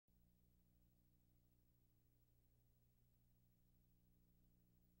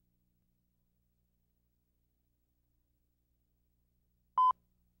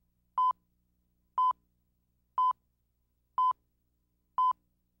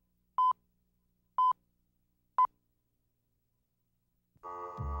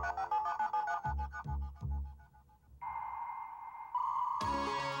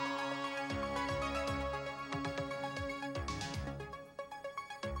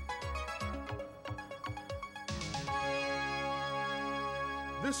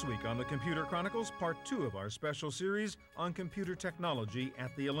This week on the Computer Chronicles, part 2 of our special series on computer technology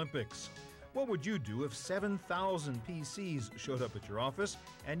at the Olympics. What would you do if 7,000 PCs showed up at your office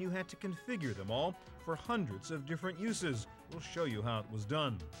and you had to configure them all for hundreds of different uses? We'll show you how it was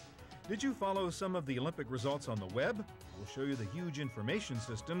done. Did you follow some of the Olympic results on the web? We'll show you the huge information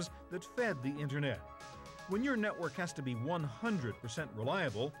systems that fed the internet. When your network has to be 100%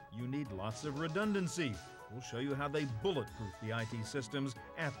 reliable, you need lots of redundancy. We'll show you how they bulletproof the IT systems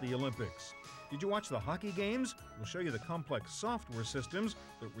at the Olympics. Did you watch the hockey games? We'll show you the complex software systems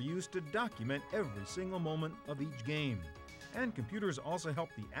that were used to document every single moment of each game. And computers also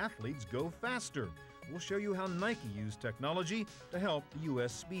help the athletes go faster. We'll show you how Nike used technology to help the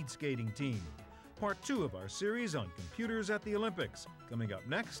U.S. speed skating team. Part 2 of our series on computers at the Olympics, coming up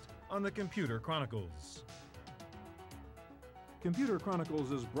next on the Computer Chronicles. Computer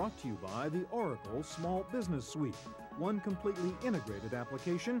Chronicles is brought to you by the Oracle Small Business Suite, one completely integrated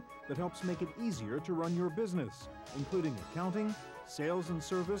application that helps make it easier to run your business, including accounting, sales and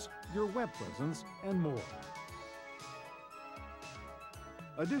service, your web presence, and more.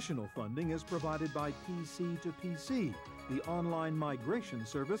 Additional funding is provided by PC to PC, the online migration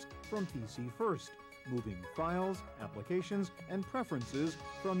service from PC First, moving files, applications, and preferences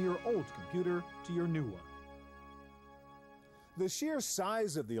from your old computer to your new one. The sheer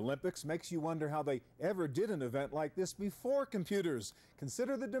size of the Olympics makes you wonder how they ever did an event like this before computers.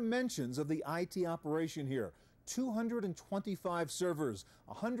 Consider the dimensions of the IT operation here. 225 servers,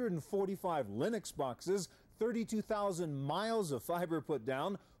 145 Linux boxes, 32,000 miles of fiber put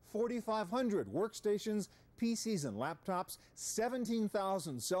down, 4,500 workstations, PCs and laptops,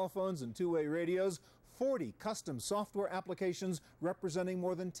 17,000 cell phones and two-way radios, 40 custom software applications representing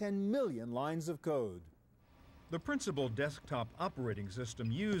more than 10 million lines of code. The principal desktop operating system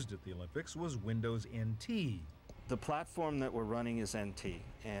used at the Olympics was Windows NT. The platform that we're running is NT,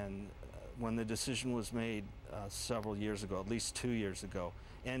 and when the decision was made several years ago, at least 2 years ago,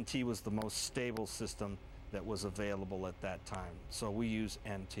 NT was the most stable system that was available at that time, so we use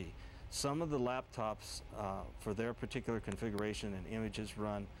NT. Some of the laptops for their particular configuration and images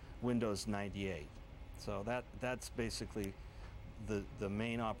run Windows 98, so that's basically the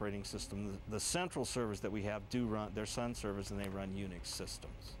main operating system. The central servers that we have do run, they're Sun servers, and they run Unix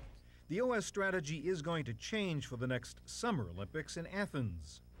systems. The OS strategy is going to change for the next Summer Olympics in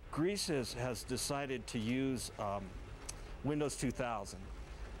Athens. Greece has decided to use Windows 2000,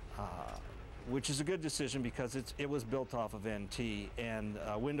 which is a good decision because it was built off of NT, and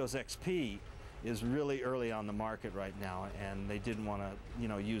Windows XP is really early on the market right now, and they didn't want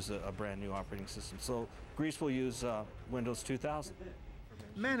to, use a brand new operating system. So Greece will use Windows 2000.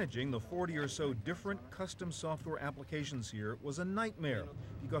 Managing the 40 or so different custom software applications here was a nightmare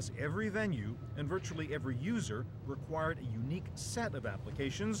because every venue and virtually every user required a unique set of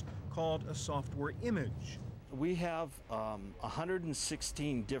applications called a software image. We have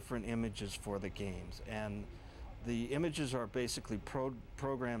 116 different images for the games, and the images are basically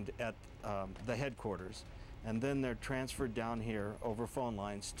programmed at the headquarters, and then they're transferred down here over phone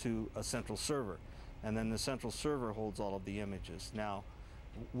lines to a central server, and then the central server holds all of the images. Now,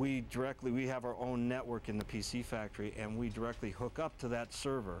 we have our own network in the PC factory, and we directly hook up to that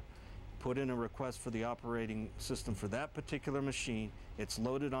server, put in a request for the operating system for that particular machine. It's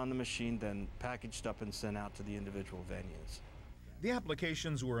loaded on the machine, then packaged up and sent out to the individual venues. The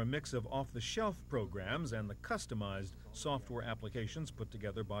applications were a mix of off-the-shelf programs and the customized software applications put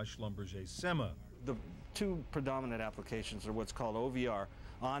together by Schlumberger Sema. The two predominant applications are what's called OVR,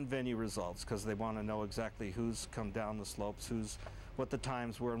 on-venue results, because they want to know exactly who's come down the slopes, what the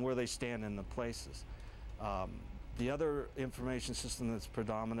times were, and where they stand in the places. The other information system that's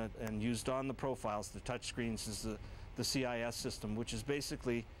predominant and used on the profiles, the touch screens, is the CIS system, which is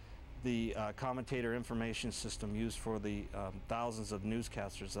basically the commentator information system used for the thousands of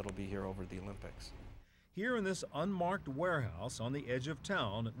newscasters that'll be here over the Olympics. Here in this unmarked warehouse on the edge of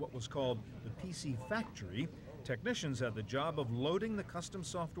town at what was called the PC Factory, technicians had the job of loading the custom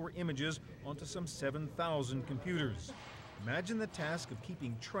software images onto some 7,000 computers. Imagine the task of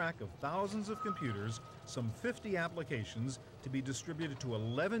keeping track of thousands of computers, some 50 applications, to be distributed to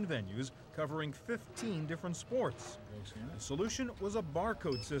 11 venues covering 15 different sports. The solution was a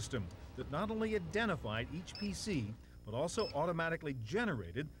barcode system that not only identified each PC, but also automatically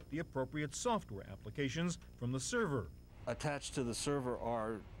generated the appropriate software applications from the server. Attached to the server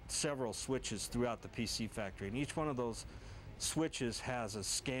are several switches throughout the PC factory, and each one of those switches has a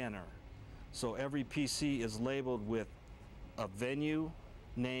scanner. So every PC is labeled with a venue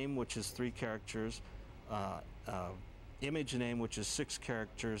name, which is 3 characters, image name, which is 6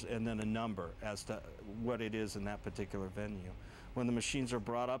 characters, and then a number as to what it is in that particular venue. When the machines are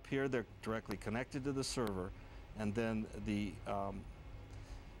brought up here, they're directly connected to the server, and then the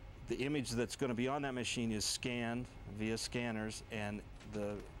image that's going to be on that machine is scanned via scanners, and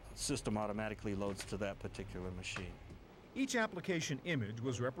the system automatically loads to that particular machine. Each application image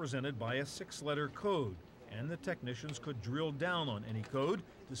was represented by a 6-letter code, and the technicians could drill down on any code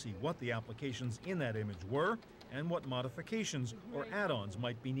to see what the applications in that image were and what modifications or add-ons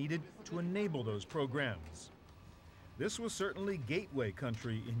might be needed to enable those programs. This was certainly Gateway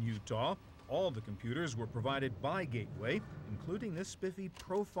country in Utah. All the computers were provided by Gateway, including this spiffy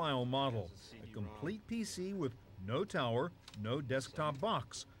profile model, a complete PC with no tower, no desktop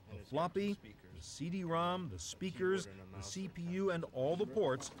box, the floppy, the CD-ROM, the speakers, the CPU, and all the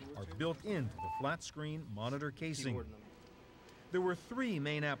ports are built into the flat-screen monitor casing. There were 3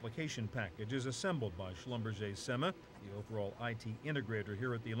 main application packages assembled by Schlumberger Sema, the overall IT integrator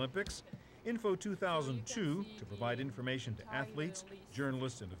here at the Olympics. Info 2002 to provide information to athletes,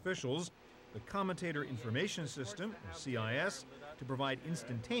 journalists, and officials. The Commentator Information System, or CIS, to provide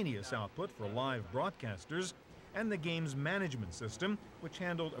instantaneous output for live broadcasters. And the Games Management System, which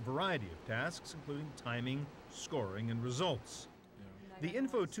handled a variety of tasks, including timing, scoring, and results. The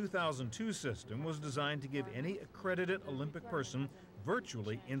Info 2002 system was designed to give any accredited Olympic person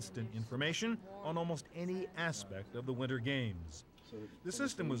virtually instant information on almost any aspect of the Winter Games. The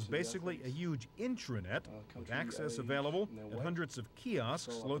system was basically a huge intranet with access available at hundreds of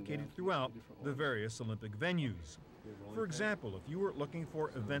kiosks located throughout the various Olympic venues. For example, if you were looking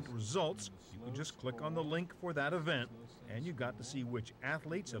for event results, you could just click on the link for that event, and you got to see which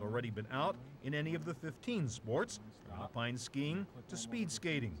athletes had already been out in any of the 15 sports, from alpine skiing to speed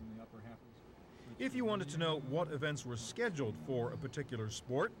skating. If you wanted to know what events were scheduled for a particular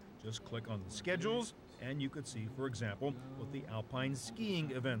sport, just click on the schedules, and you could see, for example, what the alpine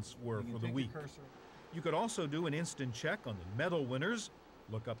skiing events were for the week. You could also do an instant check on the medal winners,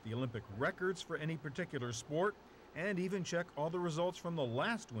 look up the Olympic records for any particular sport, and even check all the results from the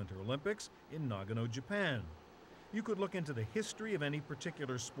last Winter Olympics in Nagano, Japan. You could look into the history of any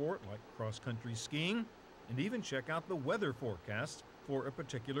particular sport, like cross-country skiing, and even check out the weather forecasts for a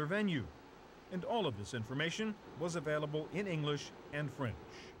particular venue. And all of this information was available in English and French.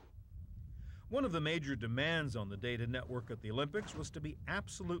 One of the major demands on the data network at the Olympics was to be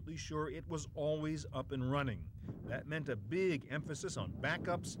absolutely sure it was always up and running. That meant a big emphasis on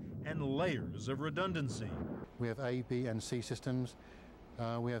backups and layers of redundancy. We have A, B, and C systems.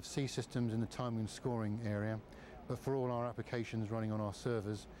 We have C systems in the timing and scoring area, but for all our applications running on our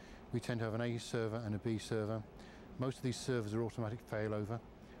servers, we tend to have an A server and a B server. Most of these servers are automatic failover,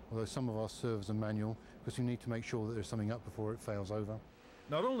 although some of our servers are manual, because we need to make sure that there's something up before it fails over.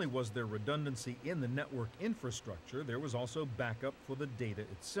 Not only was there redundancy in the network infrastructure, there was also backup for the data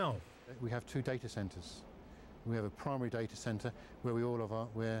itself. We have 2 data centers. We have a primary data center where we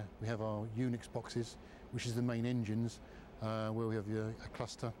have our Unix boxes, which is the main engines, where we have a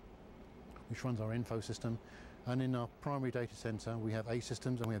cluster which runs our info system. And in our primary data center, we have A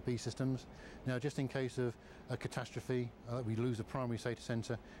systems and we have B systems. Now, just in case of a catastrophe, we lose a primary data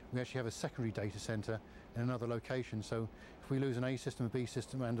center, we actually have a secondary data center in another location. So if we lose an A system, a B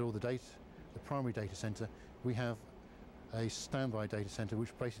system, and all the data, the primary data center, we have a standby data center,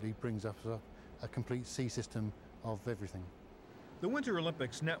 which basically brings us up a complete C system of everything. The Winter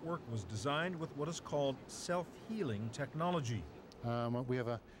Olympics network was designed with what is called self-healing technology. We have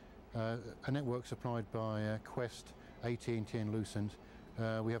a network supplied by Quest, AT&T, and Lucent.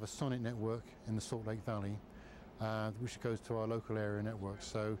 We have a Sonnet network in the Salt Lake Valley, which goes to our local area network.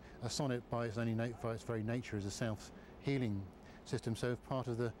 So a Sonnet, by its very nature, is a self-healing system. So if part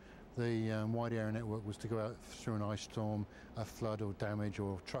of the wide area network was to go out through an ice storm, a flood or damage,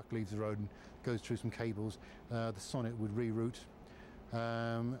 or a truck leaves the road and goes through some cables, the Sonnet would reroute.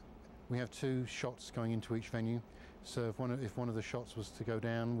 We have 2 shots going into each venue. So if one of the shots was to go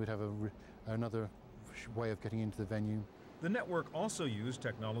down, we'd have another way of getting into the venue. The network also used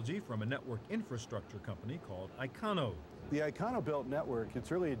technology from a network infrastructure company called Icano. The Icano-built network,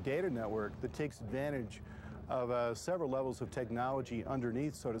 it's really a data network that takes advantage of several levels of technology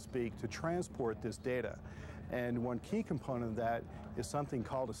underneath, so to speak, to transport this data. And one key component of that is something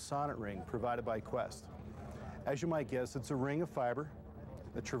called a Sonnet ring provided by Quest. As you might guess, it's a ring of fiber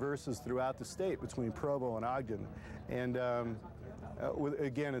that traverses throughout the state between Provo and Ogden. And with,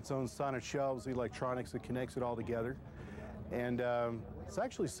 again, its own Sonnet shelves, the electronics that connects it all together. And it's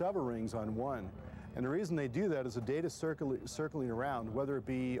actually several rings on one. And the reason they do that is the data circling around, whether it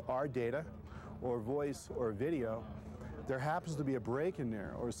be our data or voice or video, there happens to be a break in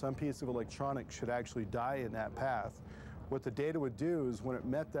there, or some piece of electronics should actually die in that path. What the data would do is when it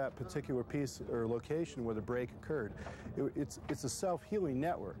met that particular piece or location where the break occurred, it's a self-healing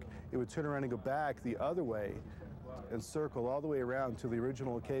network. It would turn around and go back the other way and circle all the way around to the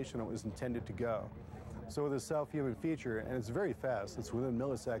original location it was intended to go. So with a self-healing feature, and it's very fast, it's within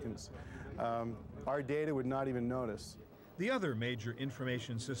milliseconds, our data would not even notice. The other major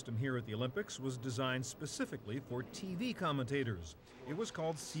information system here at the Olympics was designed specifically for TV commentators. It was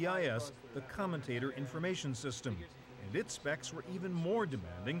called CIS, the Commentator Information System, and its specs were even more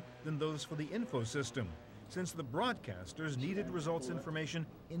demanding than those for the info system, since the broadcasters needed results information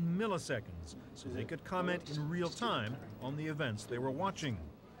in milliseconds so they could comment in real time on the events they were watching.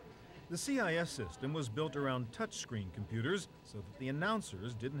 The CIS system was built around touchscreen computers so that the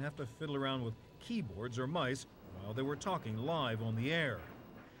announcers didn't have to fiddle around with keyboards or mice while they were talking live on the air.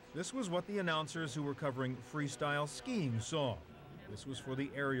 This was what the announcers who were covering freestyle skiing saw. This was for the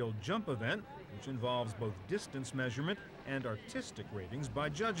aerial jump event, which involves both distance measurement and artistic ratings by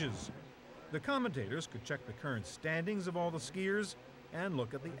judges. The commentators could check the current standings of all the skiers and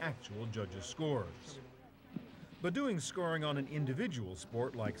look at the actual judges' scores. But doing scoring on an individual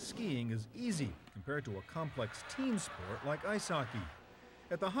sport like skiing is easy compared to a complex team sport like ice hockey.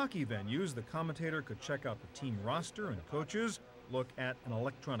 At the hockey venues, the commentator could check out the team roster and coaches, look at an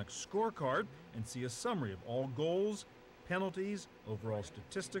electronic scorecard, and see a summary of all goals, penalties, overall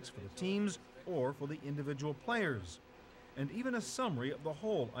statistics for the teams or for the individual players, and even a summary of the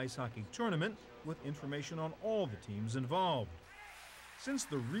whole ice hockey tournament with information on all the teams involved. Since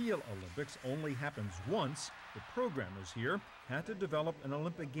the real Olympics only happens once, the programmers here had to develop an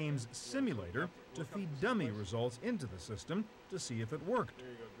Olympic Games simulator to feed dummy results into the system to see if it worked.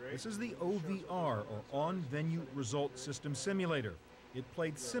 This is the OVR, or On-Venue Result System Simulator. It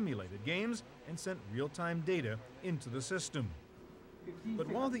played simulated games and sent real-time data into the system. But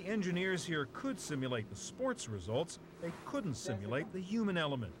while the engineers here could simulate the sports results, they couldn't simulate the human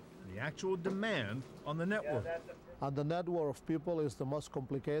element, the actual demand on the network. And the network of people is the most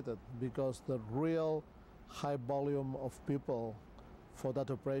complicated because the real high volume of people for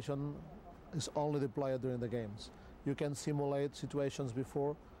that operation is only deployed during the games. You can simulate situations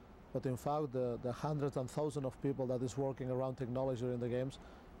before, but in fact the hundreds and thousands of people that is working around technology during the games,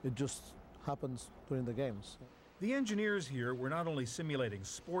 it just happens during the games. The engineers here were not only simulating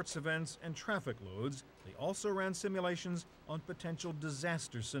sports events and traffic loads, they also ran simulations on potential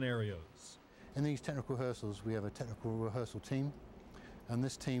disaster scenarios. In these technical rehearsals, we have a technical rehearsal team, and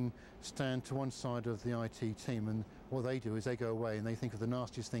this team stand to one side of the IT team, and what they do is they go away and they think of the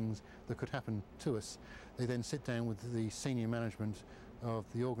nastiest things that could happen to us. They then sit down with the senior management of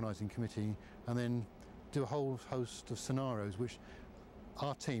the organising committee and then do a whole host of scenarios which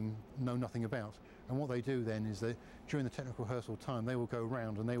our team know nothing about. And what they do then is that during the technical rehearsal time, they will go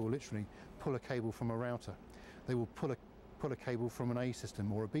around and they will literally pull a cable from a router. They will pull a cable from an A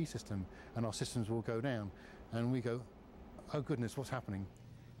system or a B system, and our systems will go down. And we go, oh goodness, what's happening?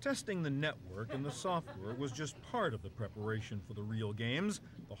 Testing the network and the software was just part of the preparation for the real games.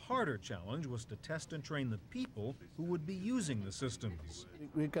 The harder challenge was to test and train the people who would be using the systems.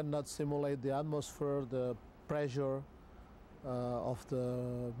 We cannot simulate the atmosphere, the pressure of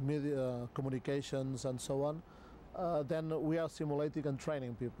the media communications and so on. Then we are simulating and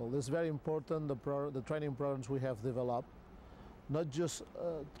training people. It's very important, the training programs we have developed, not just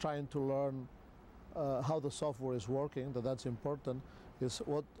trying to learn how the software is working, that's important, is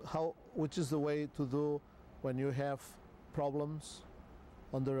which is the way to do when you have problems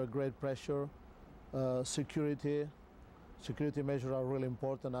under a great pressure. Security measures are really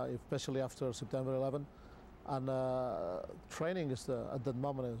important, especially after September 11. And training is at that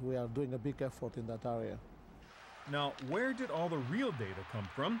moment we are doing a big effort in that area. Now, where did all the real data come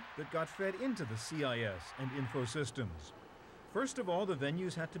from that got fed into the CIS and info systems? First of all, the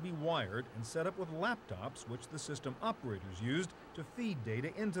venues had to be wired and set up with laptops, which the system operators used to feed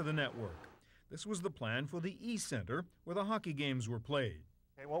data into the network. This was the plan for the E-Center, where the hockey games were played.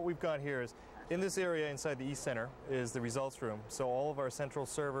 Okay, what we've got here is, in this area inside the E-Center is the results room. So all of our central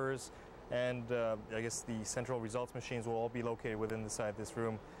servers and I guess the central results machines will all be located within inside this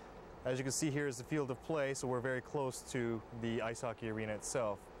room. As you can see here is the field of play, so we're very close to the ice hockey arena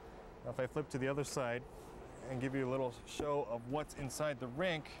itself. Now if I flip to the other side and give you a little show of what's inside the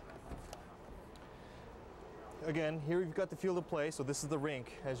rink. Again, here you've got the field of play, so this is the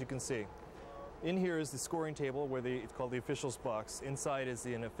rink, as you can see. In here is the scoring table, where it's called the officials box. Inside is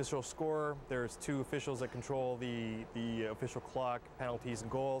an official scorer. There's two officials that control the official clock, penalties, and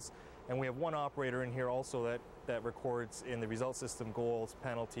goals. And we have one operator in here also that records in the result system goals,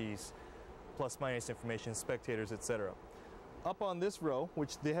 penalties, plus minus information, spectators, etc. Up on this row,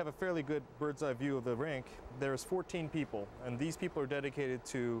 which they have a fairly good bird's eye view of the rink, there's 14 people, and these people are dedicated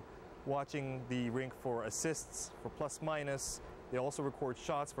to watching the rink for assists, for plus minus. They also record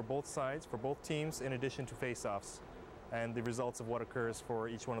shots for both sides, for both teams, in addition to face-offs, and the results of what occurs for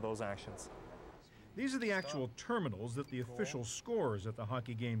each one of those actions. These are the actual terminals that the official scorers at the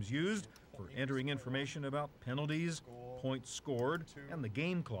hockey games used for entering information about penalties, points scored, and the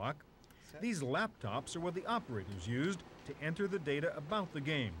game clock. These laptops are what the operators used to enter the data about the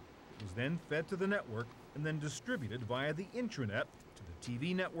game. It was then fed to the network and then distributed via the intranet to the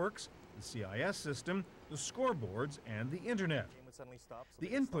TV networks, the CIS system, the scoreboards, and the internet. The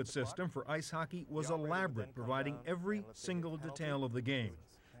input system for ice hockey was elaborate, providing every single detail of the game.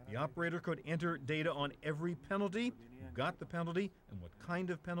 The operator could enter data on every penalty, who got the penalty, and what kind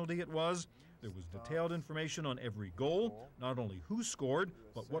of penalty it was. There was detailed information on every goal, not only who scored,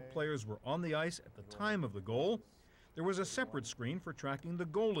 but what players were on the ice at the time of the goal. There was a separate screen for tracking the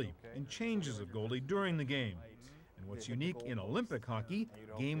goalie and changes of goalie during the game. And what's unique in Olympic hockey,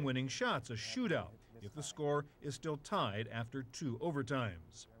 game-winning shots, a shootout, if the score is still tied after 2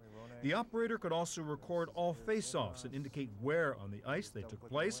 overtimes. The operator could also record all face-offs and indicate where on the ice they took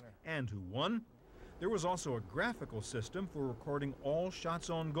place and who won. There was also a graphical system for recording all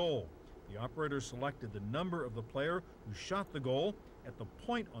shots on goal. The operator selected the number of the player who shot the goal at the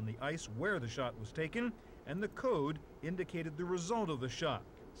point on the ice where the shot was taken, and the code indicated the result of the shot,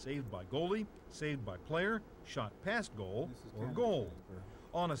 saved by goalie, saved by player, shot past goal, or goal.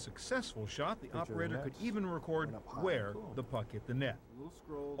 On a successful shot, the operator could even record where the puck hit the net.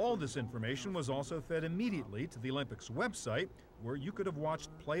 All this information was also fed immediately to the Olympics website, where you could have watched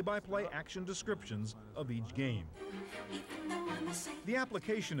play-by-play action descriptions of each game. The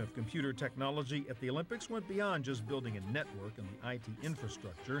application of computer technology at the Olympics went beyond just building a network and the IT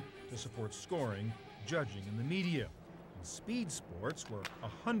infrastructure to support scoring, judging, and the media. In speed sports, where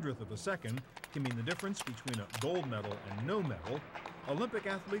 100th of a second can mean the difference between a gold medal and no medal, Olympic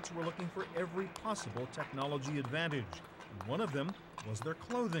athletes were looking for every possible technology advantage, and one of them was their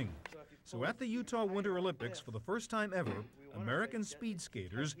clothing. So at the Utah Winter Olympics, for the first time ever, American speed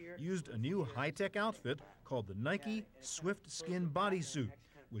skaters used a new high-tech outfit called the Nike Swift Skin Bodysuit,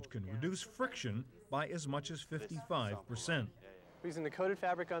 which can reduce friction by as much as 55%. We're using the coated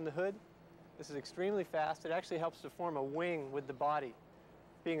fabric on the hood. This is extremely fast. It actually helps to form a wing with the body.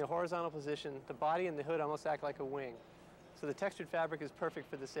 Being a horizontal position, the body and the hood almost act like a wing. So the textured fabric is perfect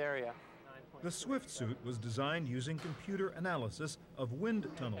for this area. The Swift suit was designed using computer analysis of wind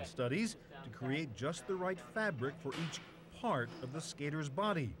tunnel studies to create just the right fabric for each part of the skater's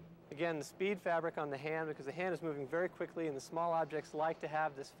body. Again, the speed fabric on the hand, because the hand is moving very quickly and the small objects like to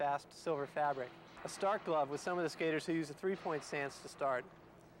have this fast silver fabric. A start glove with some of the skaters who use a three-point stance to start.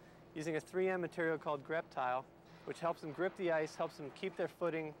 Using a 3M material called Greptile, which helps them grip the ice, helps them keep their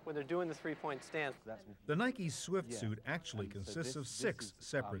footing when they're doing the three-point stance. The Nike Swift suit actually consists of 6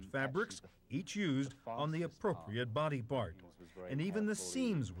 separate fabrics, each used on the appropriate body part. And even the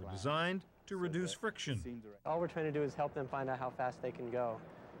seams were designed to reduce friction. All we're trying to do is help them find out how fast they can go.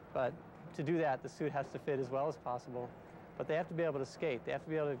 But to do that, the suit has to fit as well as possible. But they have to be able to skate. They have to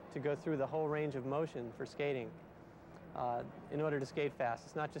be able to go through the whole range of motion for skating in order to skate fast.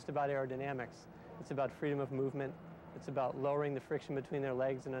 It's not just about aerodynamics. It's about freedom of movement. It's about lowering the friction between their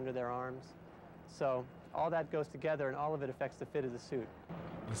legs and under their arms. So all that goes together, and all of it affects the fit of the suit.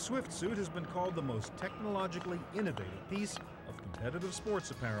 The Swift suit has been called the most technologically innovative piece of competitive sports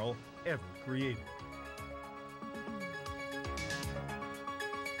apparel ever created.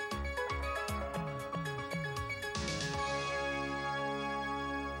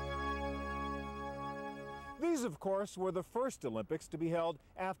 These, of course, were the first Olympics to be held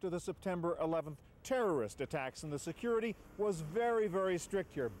after the September 11th terrorist attacks, and the security was very, very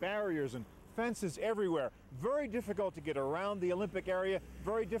strict here. Barriers and fences everywhere. Very difficult to get around the Olympic area,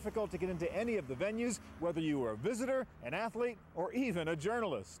 very difficult to get into any of the venues, whether you were a visitor, an athlete, or even a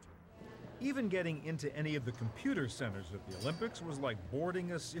journalist. Even getting into any of the computer centers at the Olympics was like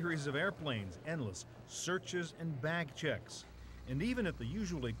boarding a series of airplanes, endless searches and bag checks. And even at the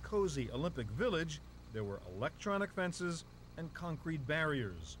usually cozy Olympic Village, there were electronic fences and concrete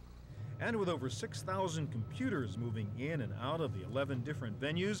barriers. And with over 6,000 computers moving in and out of the 11 different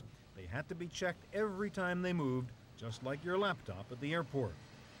venues, they had to be checked every time they moved, just like your laptop at the airport.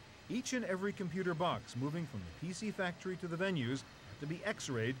 Each and every computer box moving from the PC factory to the venues had to be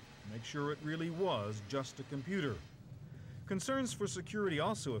x-rayed to make sure it really was just a computer. Concerns for security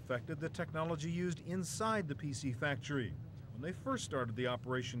also affected the technology used inside the PC factory. When they first started the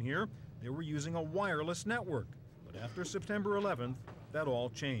operation here, they were using a wireless network, but after September 11th, that all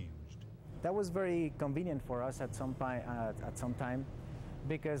changed. That was very convenient for us at some time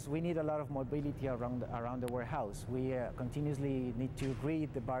because we need a lot of mobility around the warehouse. We continuously need to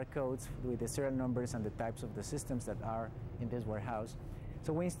read the barcodes with the serial numbers and the types of the systems that are in this warehouse.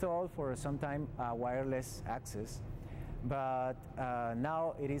 So we installed for some time wireless access, but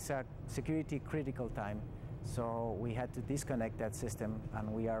now it is a security critical time. So we had to disconnect that system,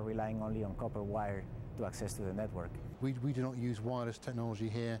 and we are relying only on copper wire to access to the network. We do not use wireless technology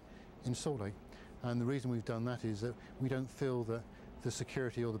here in Salt Lake, and the reason we've done that is that we don't feel that the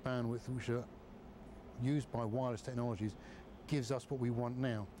security or the bandwidth which are used by wireless technologies gives us what we want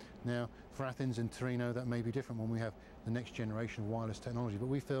now. Now, for Athens and Torino, that may be different when we have the next generation of wireless technology, but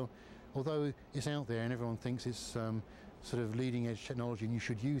we feel, although it's out there and everyone thinks it's sort of leading edge technology and you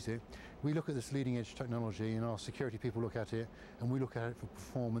should use it, we look at this leading edge technology and our security people look at it and we look at it for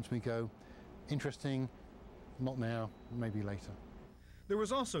performance. We go, interesting, not now, maybe later. There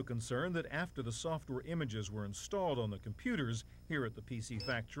was also concern that after the software images were installed on the computers here at the PC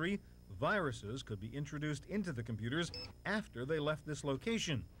factory, viruses could be introduced into the computers after they left this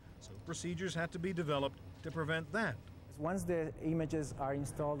location. So procedures had to be developed to prevent that. Once the images are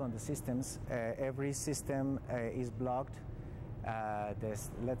installed on the systems, every system is blocked.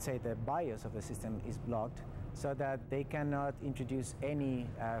 Let's say the BIOS of the system is blocked so that they cannot introduce any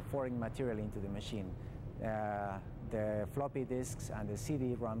foreign material into the machine. The floppy disks and the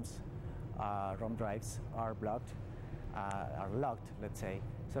CD-ROMs, ROM drives are blocked, are locked, let's say,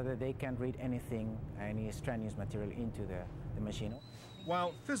 so that they can't read anything, any extraneous material into the machine.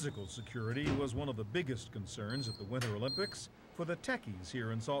 While physical security was one of the biggest concerns at the Winter Olympics, for the techies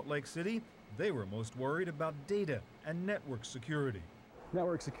here in Salt Lake City, they were most worried about data and network security.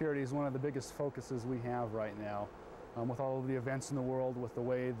 Network security is one of the biggest focuses we have right now. With all of the events in the world, with the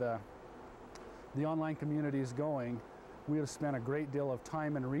way the online community is going, we have spent a great deal of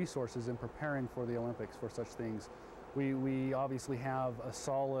time and resources in preparing for the Olympics for such things. We obviously have a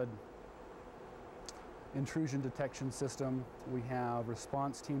solid intrusion detection system. We have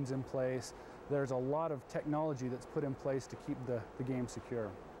response teams in place. There's a lot of technology that's put in place to keep the game secure.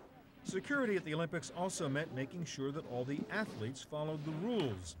 Security at the Olympics also meant making sure that all the athletes followed the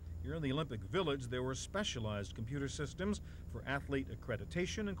rules. Here in the Olympic Village, there were specialized computer systems for athlete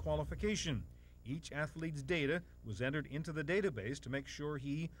accreditation and qualification. Each athlete's data was entered into the database to make sure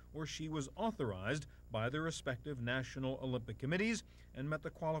he or she was authorized by their respective national Olympic committees and met the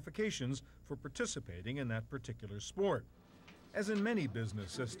qualifications for participating in that particular sport. As in many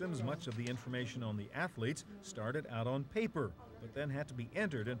business systems, much of the information on the athletes started out on paper, but then had to be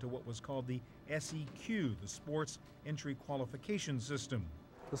entered into what was called the SEQ, the Sports Entry Qualification System.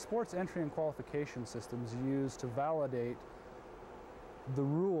 The Sports Entry and Qualification System is used to validate the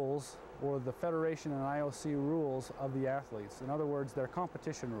rules or the Federation and IOC rules of the athletes. In other words, their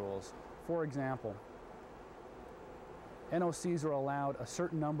competition rules. For example, NOCs are allowed a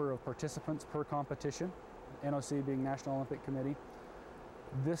certain number of participants per competition, NOC being National Olympic Committee.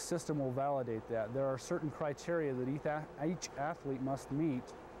 This system will validate that. There are certain criteria that each athlete must meet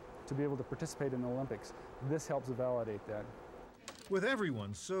to be able to participate in the Olympics. This helps validate that. With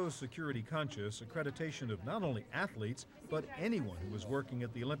everyone so security conscious, accreditation of not only athletes, but anyone who was working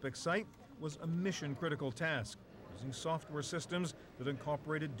at the Olympic site was a mission-critical task, using software systems that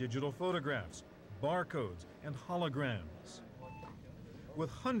incorporated digital photographs, barcodes, and holograms. With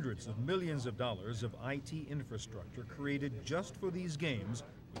hundreds of millions of dollars of IT infrastructure created just for these games,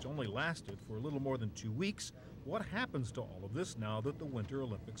 which only lasted for a little more than 2 weeks, what happens to all of this now that the Winter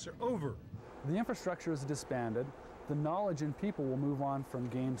Olympics are over? The infrastructure is disbanded. The knowledge and people will move on from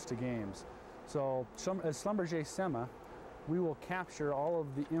games to games. So as Schlumberger SEMA, we will capture all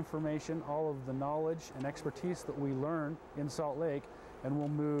of the information, all of the knowledge and expertise that we learn in Salt Lake, and we'll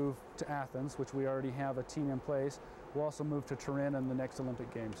move to Athens, which we already have a team in place. We'll also move to Turin in the next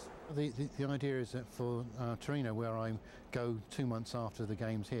Olympic Games. The idea is that for Torino, where I go 2 months after the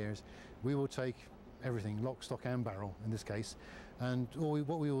games here, is we will take everything, lock, stock and barrel in this case, and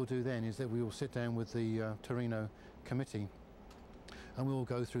what we will do then is that we will sit down with the Torino committee and we will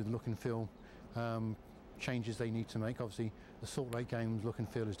go through the look and feel changes they need to make. Obviously the Salt Lake Games look and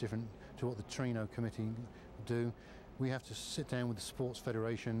feel is different to what the Torino committee do. We have to sit down with the sports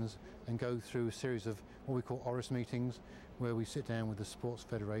federations and go through a series of what we call ORIS meetings, where we sit down with the sports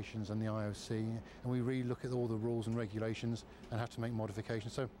federations and the IOC and we really look at all the rules and regulations and have to make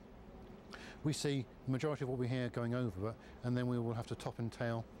modifications. So we see the majority of what we hear going over, and then we will have to top and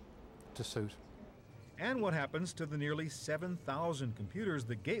tail to suit. And what happens to the nearly 7,000 computers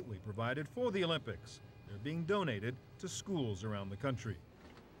the Gateway provided for the Olympics? They're being donated to schools around the country.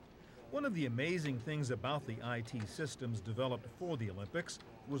 One of the amazing things about the IT systems developed for the Olympics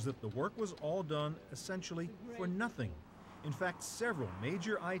was that the work was all done essentially for nothing. In fact, several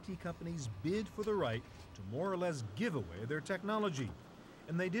major IT companies bid for the right to more or less give away their technology.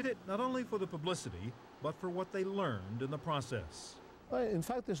 And they did it not only for the publicity, but for what they learned in the process. Well, in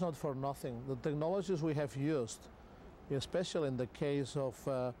fact, it's not for nothing. The technologies we have used, especially in the case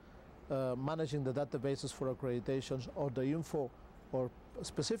of managing the databases for accreditations or the info, or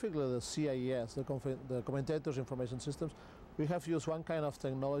specifically the CIS, the Commentators Information Systems, we have used one kind of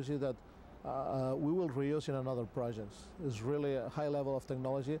technology that we will reuse in another projects. It's really a high level of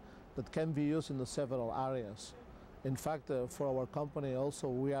technology that can be used in the several areas. In fact, for our company also,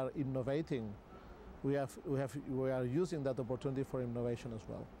 we are innovating. We are using that opportunity for innovation as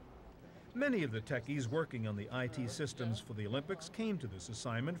well. Many of the techies working on the IT systems for the Olympics came to this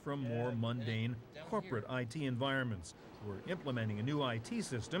assignment from more mundane corporate IT environments, where implementing a new IT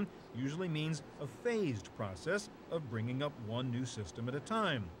system usually means a phased process of bringing up one new system at a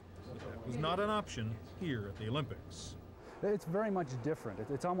time. But that was not an option here at the Olympics. It's very much different.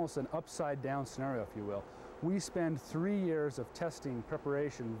 It's almost an upside-down scenario, if you will. We spend 3 years of testing,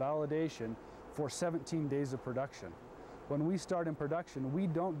 preparation, validation for 17 days of production. When we start in production, we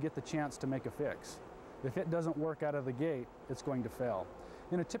don't get the chance to make a fix. If it doesn't work out of the gate, it's going to fail.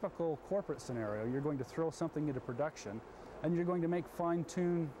 In a typical corporate scenario, you're going to throw something into production and you're going to make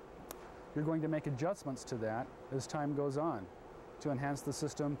fine-tune, you're going to make adjustments to that as time goes on to enhance the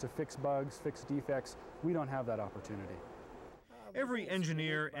system, to fix bugs, fix defects. We don't have that opportunity. Every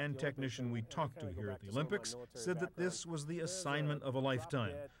engineer and technician we talked to here at the Olympics said that this was the assignment of a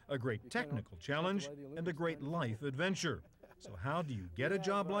lifetime, a great technical challenge and a great life adventure. So how do you get a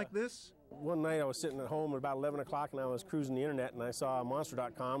job like this? One night I was sitting at home at about 11 o'clock and I was cruising the internet and I saw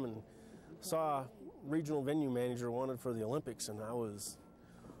monster.com and saw a regional venue manager wanted for the Olympics, and I was,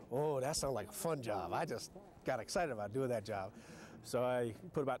 oh, that sounds like a fun job. I just got excited about doing that job. So I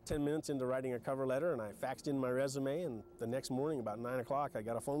put about 10 minutes into writing a cover letter and I faxed in my resume, and the next morning about 9 o'clock I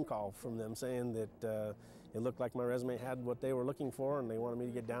got a phone call from them saying that it looked like my resume had what they were looking for and they wanted me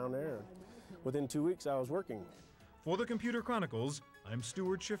to get down there. Within 2 weeks I was working. For the Computer Chronicles, I'm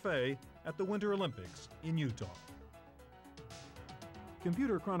Stewart Cheifet at the Winter Olympics in Utah.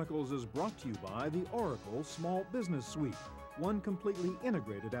 Computer Chronicles is brought to you by the Oracle Small Business Suite, one completely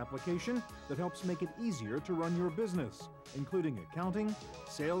integrated application that helps make it easier to run your business, including accounting,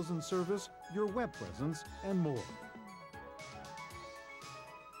 sales and service, your web presence, and more.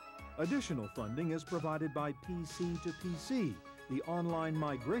 Additional funding is provided by PC to PC, the online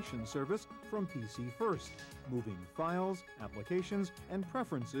migration service from PC First, moving files, applications, and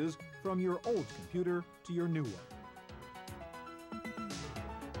preferences from your old computer to your new one.